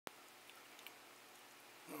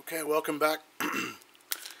Okay, welcome back.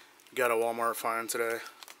 Got a Walmart find today.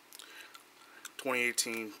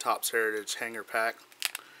 2018 Topps Heritage Hanger Pack.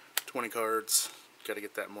 20 cards. Got to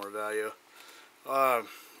get that more value. Wasn't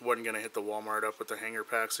going to hit the Walmart up with the hanger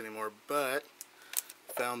packs anymore, but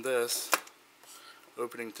found this.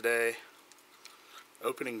 Opening day.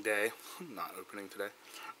 Not opening today.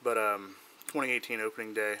 But 2018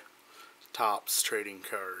 opening day. Topps trading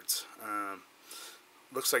cards.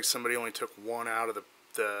 Looks like somebody only took one out of the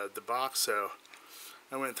box, so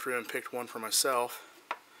I went through and picked one for myself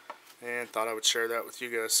and thought I would share that with you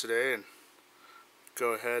guys today and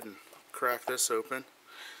go ahead and crack this open.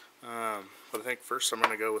 But I think first I'm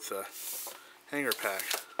going to go with the hanger pack.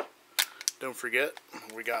 Don't forget,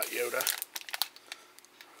 we got Yoda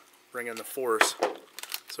bringing the force,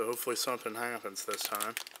 so hopefully something happens this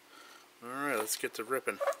time. Alright, let's get to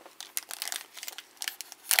ripping.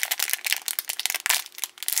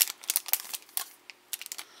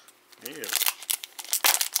 Ew.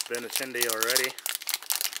 Benintendi already,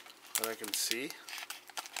 that I can see.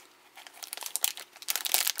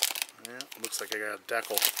 Yeah, looks like I got a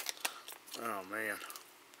decal. Oh man.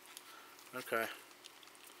 Okay.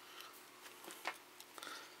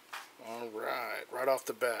 Alright, right off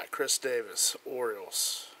the bat, Chris Davis,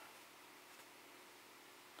 Orioles.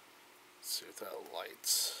 Let's see if that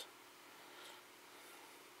lights.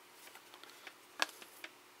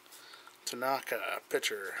 Tanaka,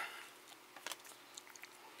 pitcher.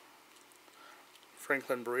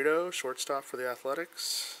 Franklin Burrito, shortstop for the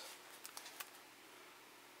Athletics.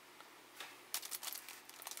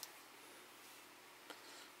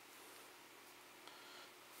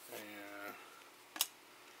 And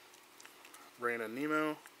Brandon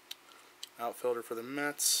Nimmo, outfielder for the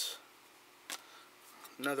Mets.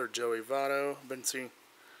 Another Joey Votto. Been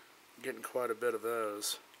getting quite a bit of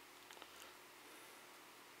those.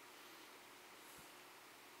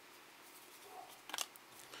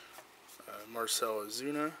 Marcell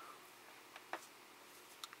Ozuna.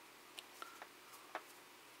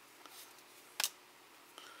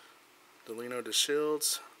 Delino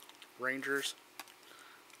DeShields, Rangers.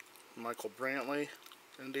 Michael Brantley,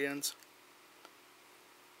 Indians.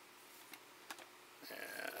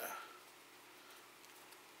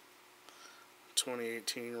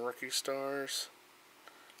 2018 Rookie Stars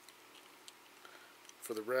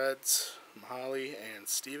for the Reds, Mahali and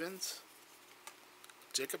Stevens.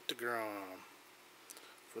 Jacob deGrom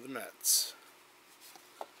for the Mets.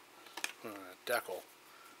 Decal.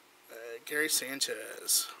 Gary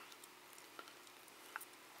Sanchez.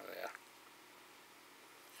 Oh yeah.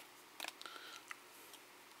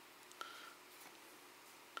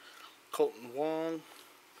 Colton Wong.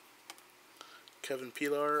 Kevin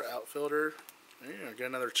Pillar, outfielder. Yeah, got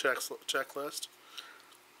another checklist.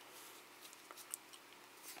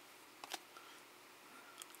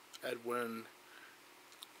 Edwin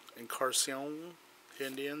Encarnacion,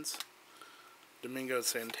 Indians. Domingo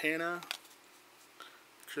Santana.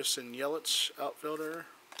 Christian Yelich, outfielder.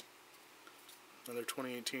 Another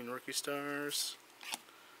 2018 Rookie Stars.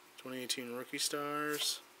 2018 Rookie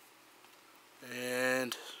Stars.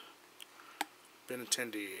 And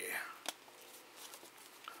Benintendi.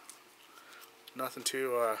 Nothing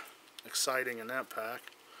too exciting in that pack.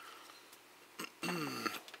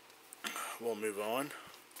 We'll move on.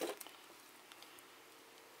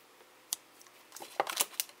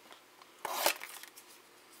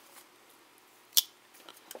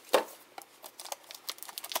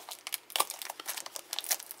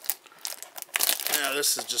 Yeah,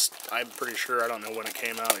 this is just, I'm pretty sure, I don't know when it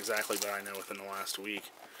came out exactly, but I know within the last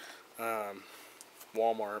week.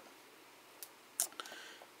 Walmart.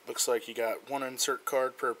 Looks like you got one insert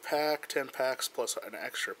card per pack, 10 packs plus an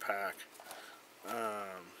extra pack. And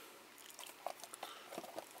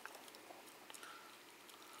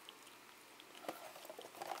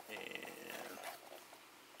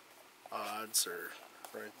odds are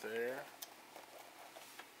right there.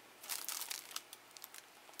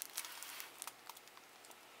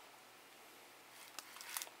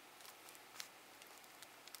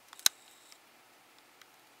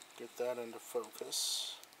 Get that into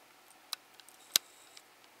focus.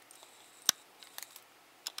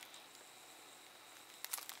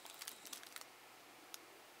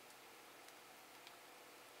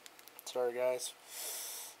 Sorry guys,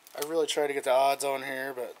 I really try to get the odds on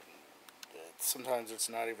here, but sometimes it's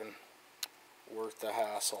not even worth the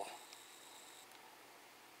hassle.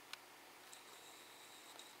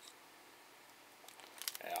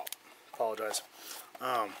 Yeah, apologize.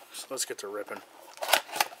 So let's get to ripping.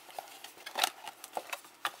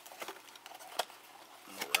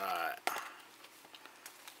 Alright.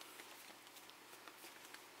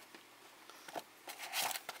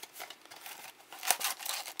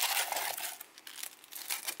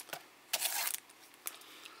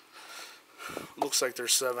 looks like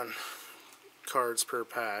there's 7 cards per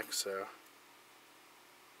pack, so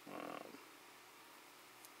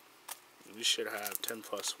we should have 10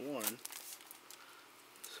 plus 1.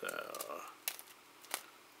 So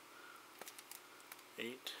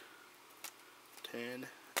 8, 10,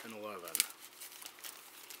 and 11.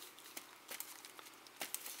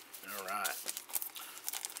 Alright.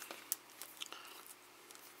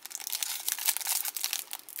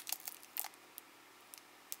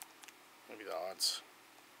 Maybe the odds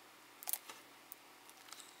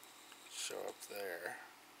show up there.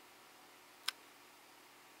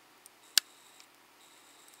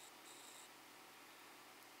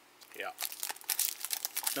 Yeah.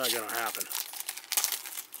 Not gonna happen.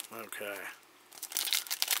 Okay.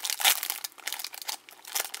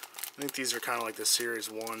 I think these are kind of like the Series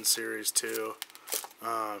 1, Series 2,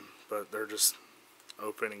 but they're just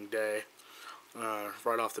opening day.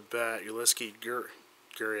 Right off the bat, Ulysses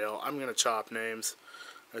Gurriel. I'm going to chop names.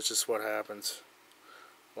 That's just what happens.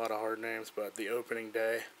 A lot of hard names, but the opening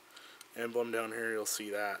day emblem down here, you'll see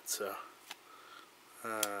that. So,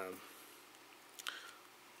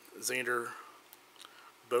 Xander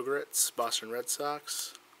Bogaerts, Boston Red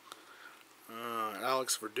Sox.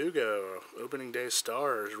 Alex Verdugo, opening day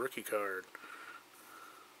stars, rookie card.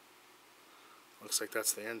 Looks like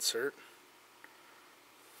that's the insert.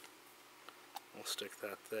 We'll stick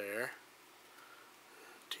that there.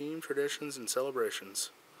 Team traditions and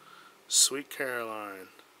celebrations. Sweet Caroline.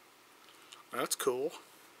 That's cool.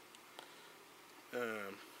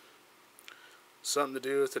 Something to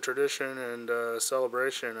do with the tradition and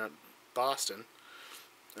celebration at Boston.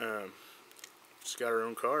 She's got her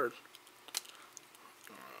own card.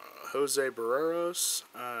 Jose Barreros,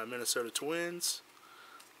 Minnesota Twins.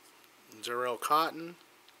 Jarrell Cotton,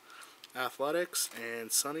 Athletics, and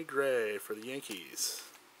Sonny Gray for the Yankees.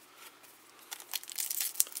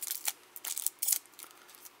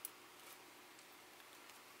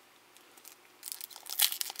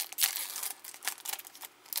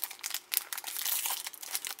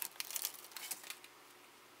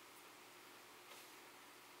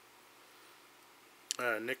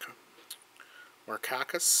 Nick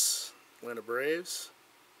Markakis, Atlanta Braves.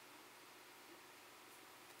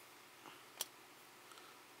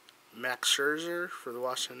 Max Scherzer for the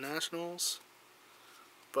Washington Nationals.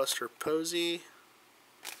 Buster Posey.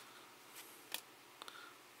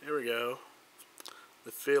 There we go.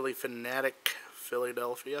 The Philly Fanatic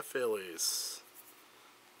Philadelphia Phillies.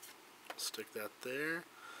 Stick that there.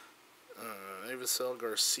 Avisel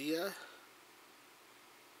Garcia.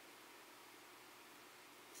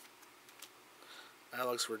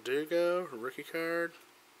 Alex Verdugo, rookie card.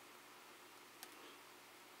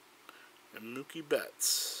 And Mookie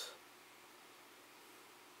Betts.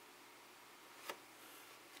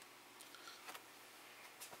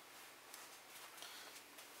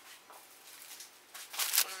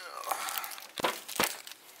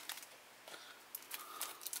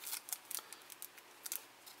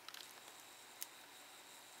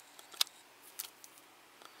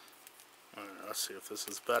 Let's see if this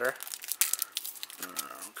is better.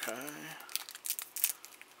 Okay.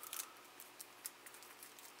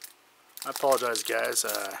 I apologize, guys.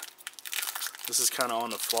 This is kind of on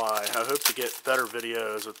the fly. I hope to get better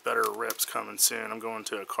videos with better rips coming soon. I'm going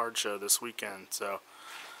to a card show this weekend, so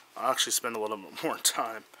I'll actually spend a little bit more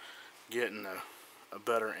time getting a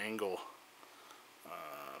better angle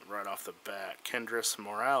right off the bat. Kendrys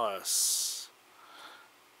Morales.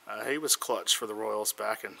 He was clutch for the Royals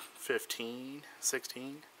back in 15,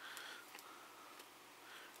 16.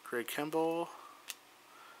 Craig Kimbrell,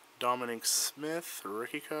 Dominic Smith,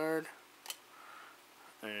 rookie card,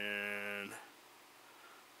 and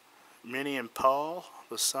Minnie and Paul,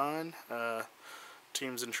 the son,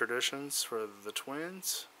 teams and traditions for the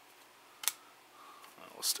Twins.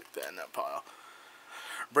 We'll stick that in that pile.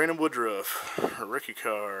 Brandon Woodruff, rookie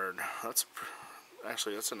card. That's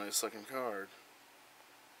a nice looking card.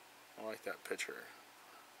 I like that picture.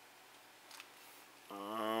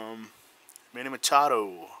 Manny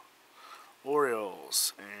Machado,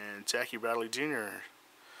 Orioles, and Jackie Bradley Jr.,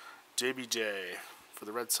 JBJ for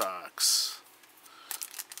the Red Sox.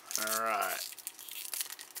 Alright.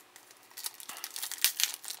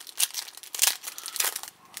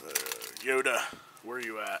 Yoda, where are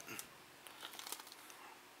you at?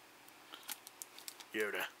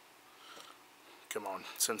 Yoda. Come on,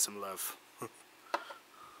 send some love.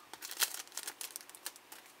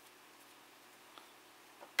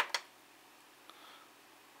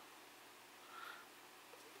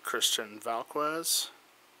 Christian Valquez.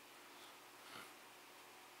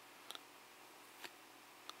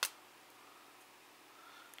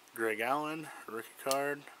 Greg Allen, rookie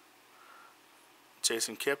card.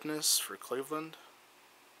 Jason Kipnis for Cleveland.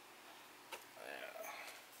 Yeah.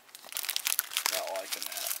 Not liking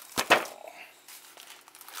that at all.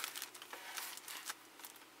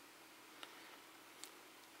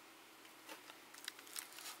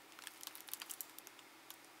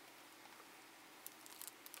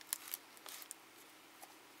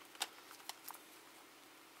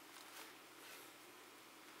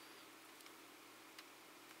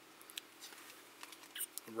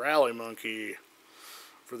 Rally Monkey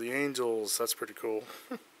for the Angels. That's pretty cool.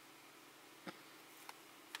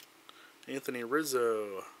 Anthony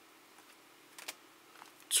Rizzo.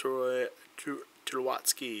 Troy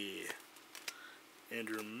Tulowitzki.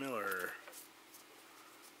 Andrew Miller.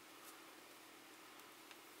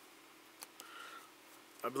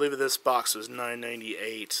 I believe this box was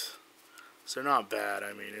 $9.98. So not bad.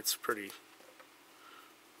 I mean, it's pretty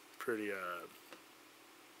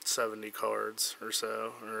 70 cards or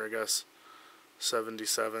so, or I guess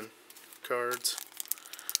 77 cards.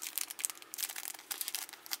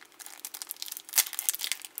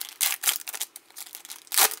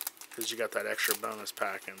 Because you got that extra bonus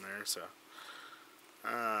pack in there, so.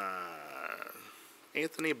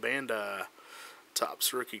 Anthony Banda,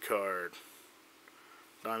 Topps rookie card.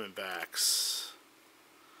 Diamondbacks.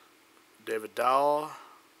 David Dahl,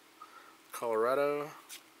 Colorado.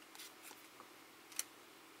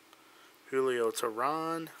 Julio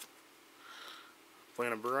Teheran,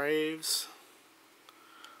 Atlanta Braves.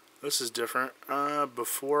 This is different.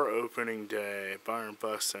 Before opening day, Byron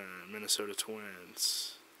Buxton, Minnesota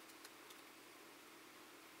Twins.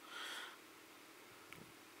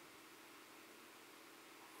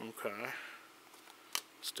 Okay.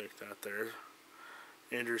 Stick that there.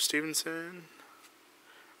 Andrew Stevenson,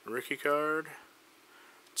 rookie card.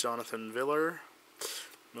 Jonathan Villar,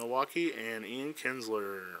 Milwaukee, and Ian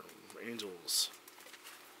Kinsler, Angels.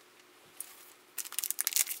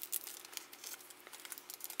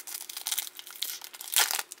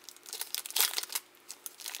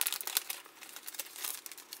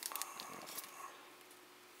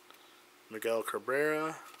 Miguel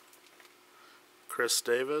Cabrera, Chris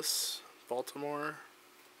Davis, Baltimore.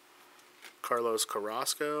 Carlos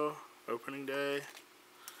Carrasco, opening day.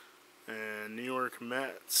 And New York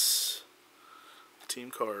Mets, team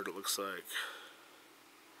card, it looks like.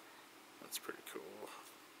 That's pretty cool.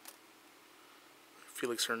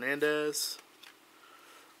 Felix Hernandez,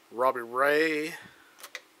 Robbie Ray,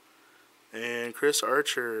 and Chris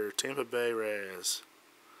Archer, Tampa Bay Rays.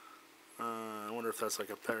 I wonder if that's like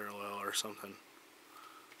a parallel or something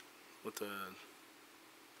with the.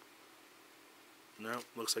 No,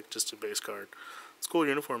 looks like just a base card. It's a cool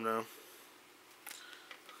uniform though.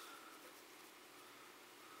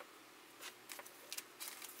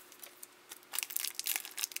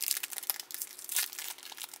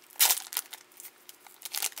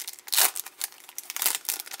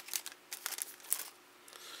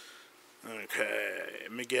 Okay,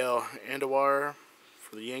 Miguel Andujar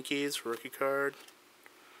for the Yankees, rookie card.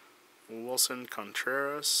 Wilson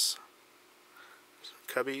Contreras,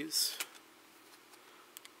 Cubbies.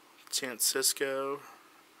 Chance Cisco,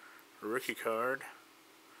 rookie card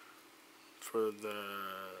for the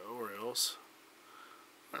Orioles.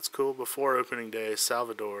 That's cool. Before opening day,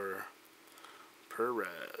 Salvador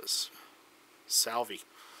Perez, Salvi.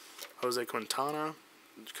 Jose Quintana,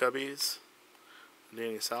 Cubbies.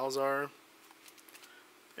 Danny Salazar,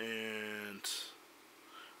 and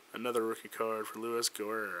another rookie card for Luis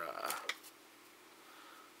Guerra.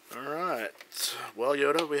 Alright, well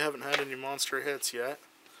Yoda, we haven't had any monster hits yet.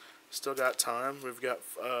 Still got time. We've got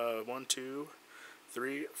 1, 2,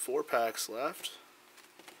 3, 4 packs left.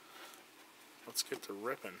 Let's get to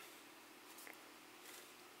ripping.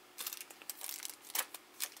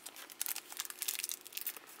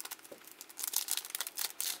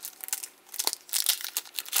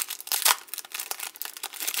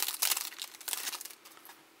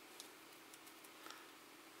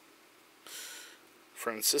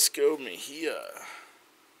 Francisco Mejia,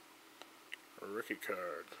 a rookie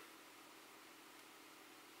card.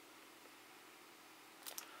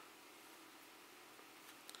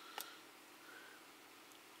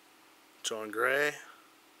 John Gray,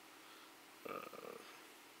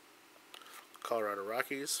 Colorado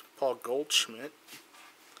Rockies. Paul Goldschmidt,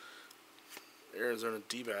 Arizona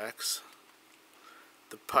D-backs.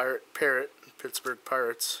 The Parrot, Pittsburgh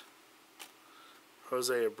Pirates.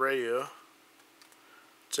 Jose Abreu.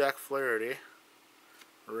 Jack Flaherty,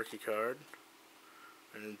 a rookie card.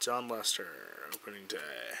 And John Lester, opening day.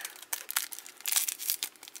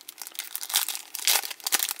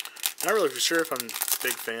 Not really for sure if I'm a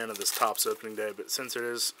big fan of this Topps opening day, but since it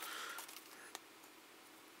is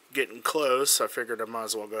getting close, I figured I might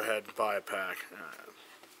as well go ahead and buy a pack.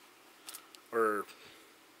 Or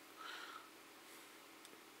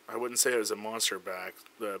I wouldn't say it was a monster bag,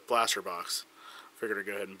 the blaster box. I figured I'd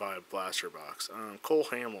go ahead and buy a blaster box. Cole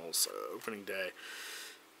Hamels, opening day.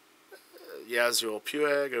 Yasiel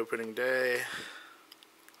Puig, opening day.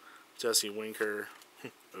 Jesse Winker,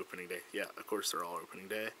 opening day. Yeah, of course they're all opening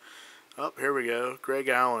day. Oh, here we go. Greg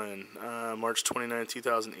Allen, March 29,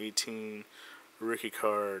 2018, rookie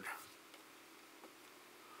card.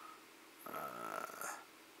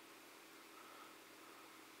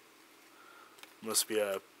 Must be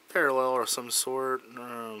a parallel or some sort.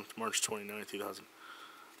 March 29, 2000.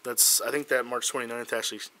 I think that March 29th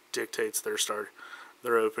actually dictates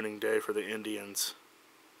their opening day for the Indians.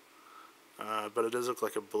 But it does look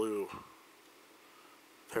like a blue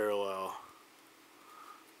parallel.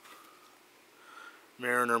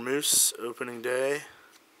 Mariner Moose, opening day.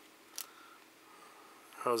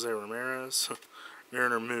 Jose Ramirez.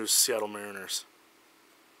 Mariner Moose, Seattle Mariners.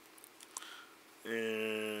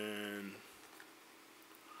 And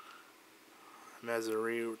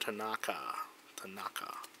Masahiro Tanaka.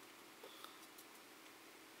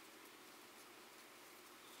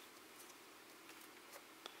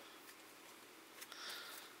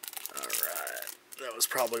 Alright. That was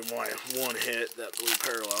probably my one hit, that blue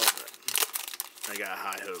parallel. But I got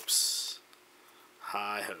high hopes.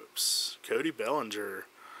 High hopes. Cody Bellinger.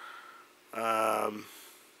 Not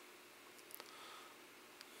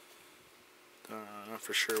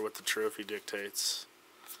for sure what the trophy dictates.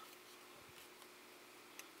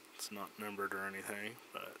 It's not numbered or anything,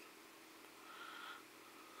 but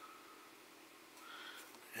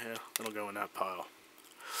yeah, it'll go in that pile.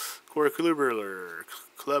 Corey Kluber,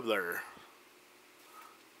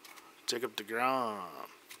 Jacob deGrom.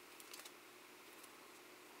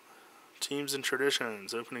 Teams and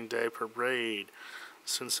Traditions, opening day per braid,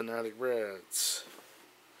 Cincinnati Reds.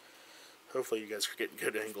 Hopefully you guys are getting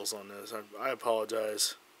good angles on this. I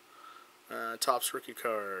apologize. Topps rookie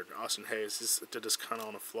card, Austin Hayes. Did this kind of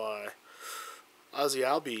on the fly. Ozzie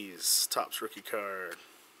Albies, Topps rookie card.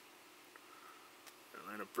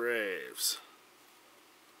 Atlanta Braves.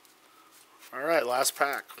 Alright, last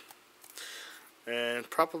pack. And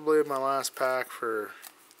probably my last pack for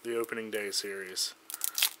the opening day series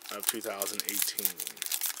of 2018.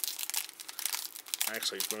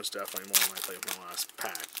 Actually, most definitely more likely my last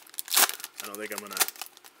pack. I don't think I'm going to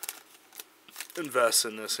invest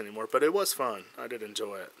in this anymore, but it was fun. I did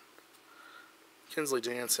enjoy it. Kinsley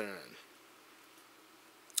Jansen.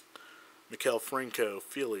 Maikel Franco,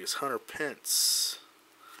 Phillies, Hunter Pence,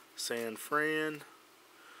 San Fran,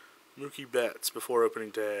 Mookie Betts before opening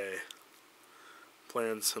day.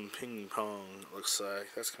 Playing some ping pong, it looks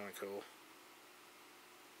like. That's kind of cool.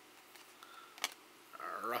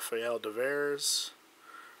 Rafael Devers,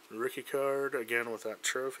 rookie card, again with that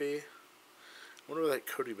trophy. I wonder if that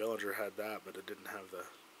Cody Bellinger had that, but it didn't have the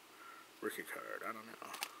rookie card. I don't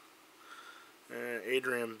know.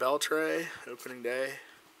 Adrian Beltre, opening day.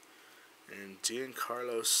 And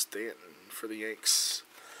Giancarlo Stanton for the Yanks.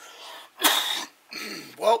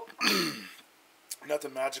 Well,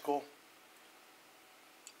 nothing magical.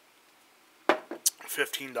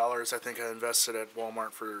 $15 I think I invested at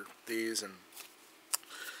Walmart for these, and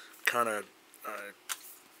kind of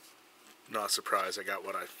not surprised I got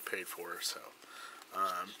what I paid for. So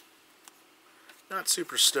not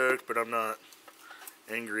super stoked, but I'm not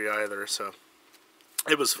angry either. So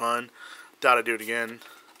it was fun. Doubt I'd do it again.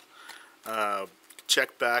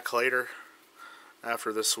 Check back later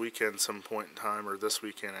after this weekend, some point in time, or this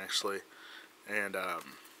weekend actually, and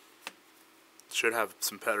should have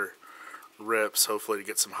some better rips, hopefully, to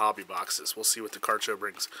get some hobby boxes. We'll see what the card show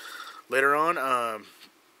brings later on.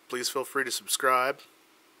 Please feel free to subscribe,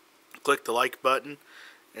 click the like button,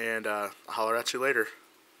 and I'll holler at you later.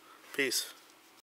 Peace.